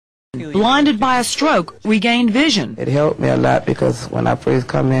blinded by a stroke, regained vision. It helped me a lot because when I first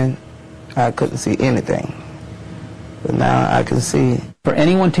come in, I couldn't see anything. But now I can see. For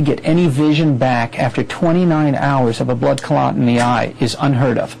anyone to get any vision back after 29 hours of a blood clot in the eye is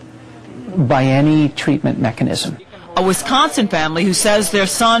unheard of by any treatment mechanism. A Wisconsin family who says their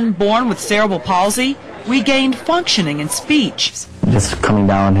son, born with cerebral palsy, regained functioning and speech. Just coming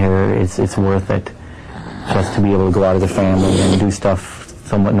down here, it's worth it. Just to be able to go out as a family and do stuff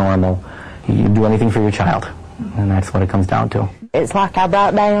somewhat normal. You do anything for your child, and that's what it comes down to. It's like I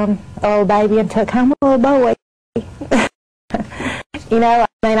brought down a little baby and took home a little boy. You know,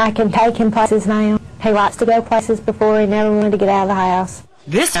 I mean, I can take him places now. He likes to go places before he never wanted to get out of the house.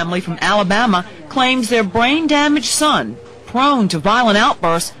 This family from Alabama claims their brain-damaged son, prone to violent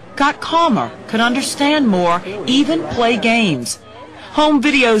outbursts, got calmer, could understand more, even play games. Home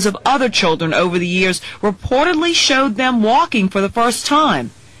videos of other children over the years reportedly showed them walking for the first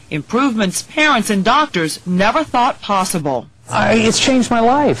time, improvements parents and doctors never thought possible. It's changed my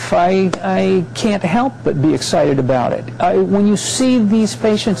life. I can't help but be excited about it. When you see these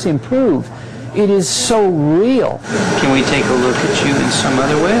patients improve, it is so real. Can we take a look at you in some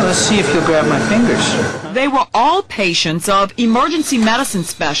other way? Let's see if you'll grab my fingers. They were all patients of emergency medicine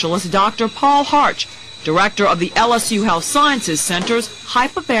specialist Dr. Paul Harch, director of the LSU Health Sciences Center's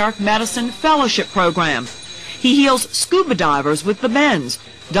Hyperbaric Medicine Fellowship Program. He heals scuba divers with the bends,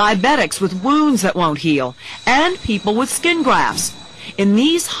 diabetics with wounds that won't heal, and people with skin grafts. In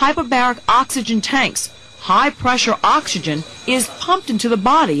these hyperbaric oxygen tanks, high-pressure oxygen is pumped into the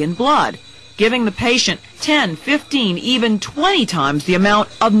body and blood, giving the patient 10, 15, even 20 times the amount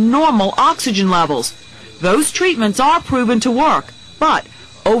of normal oxygen levels. Those treatments are proven to work, but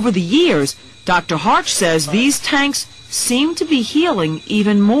over the years, Dr. Harch says these tanks seem to be healing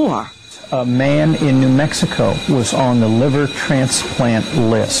even more. A man in New Mexico was on the liver transplant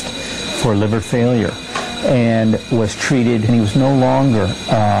list for liver failure and was treated, and he was no longer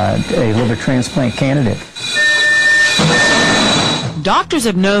a liver transplant candidate. Doctors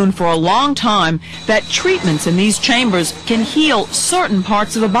have known for a long time that treatments in these chambers can heal certain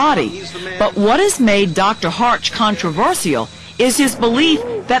parts of the body. But what has made Dr. Harch controversial is his belief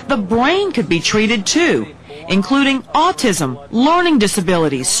that the brain could be treated too, including autism, learning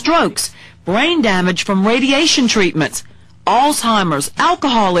disabilities, strokes, brain damage from radiation treatments, Alzheimer's,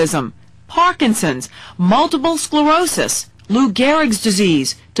 alcoholism, Parkinson's, multiple sclerosis, Lou Gehrig's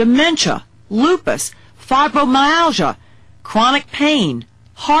disease, dementia, lupus, fibromyalgia, chronic pain,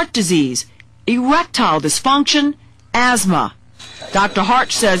 heart disease, erectile dysfunction, asthma. Dr.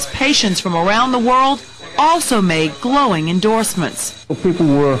 Harch says patients from around the world also made glowing endorsements. People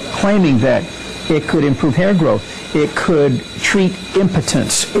were claiming that it could improve hair growth, it could treat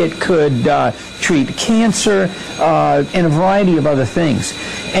impotence, it could treat cancer, and a variety of other things.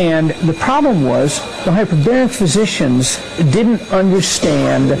 And the problem was the hyperbaric physicians didn't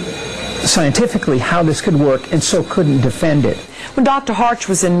understand scientifically how this could work, and so couldn't defend it. When Dr. Harch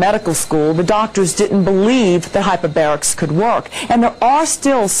was in medical school, the doctors didn't believe that hyperbarics could work. And there are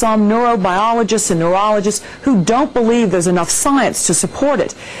still some neurobiologists and neurologists who don't believe there's enough science to support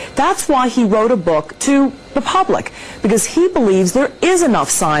it. That's why he wrote a book to the public, because he believes there is enough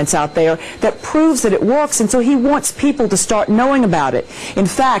science out there that proves that it works, and so he wants people to start knowing about it. In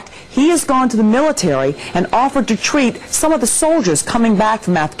fact, he has gone to the military and offered to treat some of the soldiers coming back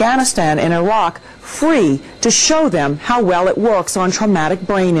from Afghanistan and Iraq free to show them how well it works on traumatic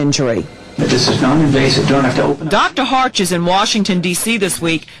brain injury. This is non-invasive, don't have to open up. Dr. Harch is in Washington, D.C. this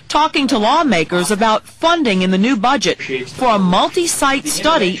week talking to lawmakers about funding in the new budget for a multi-site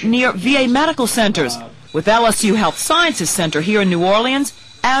study near VA medical centers, with LSU Health Sciences Center here in New Orleans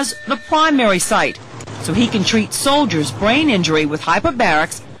as the primary site, so he can treat soldiers' brain injury with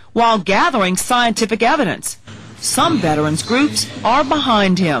hyperbarics while gathering scientific evidence. Some veterans groups are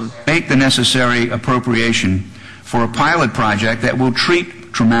behind him. Make the necessary appropriation for a pilot project that will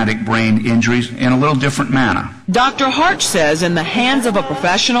treat traumatic brain injuries in a little different manner. Dr. Harch says in the hands of a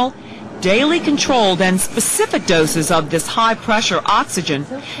professional, daily controlled and specific doses of this high-pressure oxygen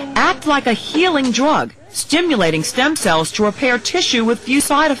act like a healing drug, stimulating stem cells to repair tissue with few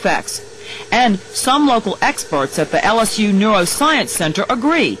side effects. And some local experts at the LSU Neuroscience Center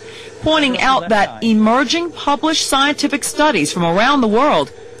agree, pointing out that emerging published scientific studies from around the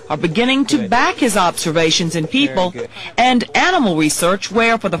world are beginning to back his observations in people, and animal research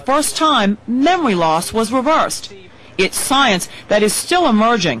where for the first time memory loss was reversed. It's science that is still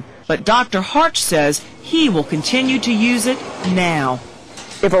emerging, but Dr. Harch says he will continue to use it now.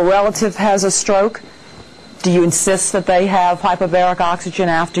 If a relative has a stroke, do you insist that they have hyperbaric oxygen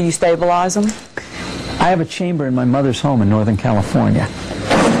after you stabilize them? I have a chamber in my mother's home in Northern California.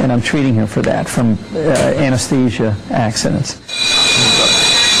 and I'm treating him for that from anesthesia accidents.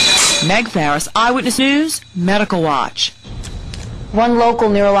 Meg Farris, Eyewitness News, Medical Watch. One local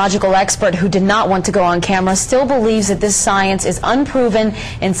neurological expert who did not want to go on camera still believes that this science is unproven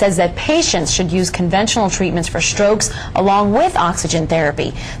and says that patients should use conventional treatments for strokes along with oxygen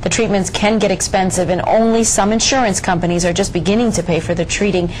therapy. The treatments can get expensive and only some insurance companies are just beginning to pay for the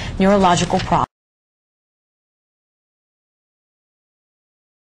treating neurological problems.